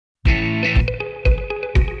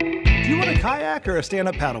you want a kayak or a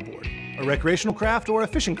stand-up paddleboard? A recreational craft or a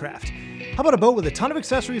fishing craft? How about a boat with a ton of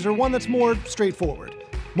accessories or one that's more straightforward?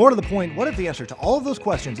 More to the point, what if the answer to all of those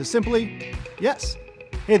questions is simply yes?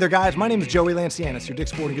 Hey there guys, my name is Joey Lancianis, your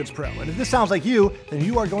Dick's Sporting Goods Pro, and if this sounds like you, then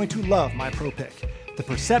you are going to love my pro pick. The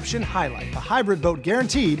Perception Highlight, a hybrid boat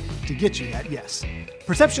guaranteed to get you that yes.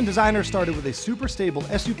 Perception designers started with a super stable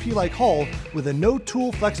SUP-like hull with a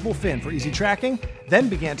no-tool flexible fin for easy tracking, then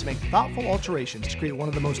began to make thoughtful alterations to create one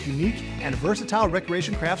of the most unique and versatile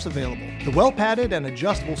recreation crafts available. The well-padded and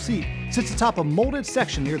adjustable seat sits atop a molded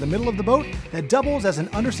section near the middle of the boat that doubles as an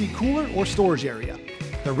undersea cooler or storage area.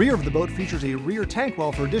 The rear of the boat features a rear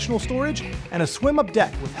tankwell for additional storage and a swim-up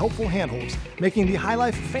deck with helpful handholds, making the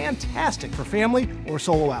Highlife fantastic for family or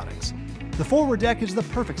solo outings. The forward deck is the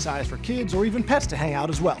perfect size for kids or even pets to hang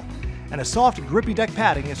out as well, and a soft, grippy deck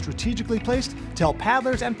padding is strategically placed to help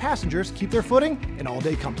paddlers and passengers keep their footing in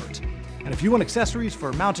all-day comfort. And if you want accessories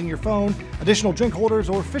for mounting your phone, additional drink holders,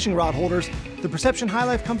 or fishing rod holders, the Perception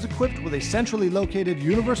Highlife comes equipped with a centrally located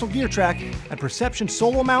universal gear track and Perception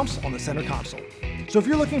solo mounts on the center console. So if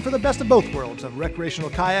you're looking for the best of both worlds of recreational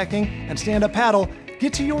kayaking and stand-up paddle,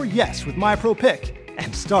 get to your yes with my pro pick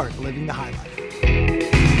and start living the high life.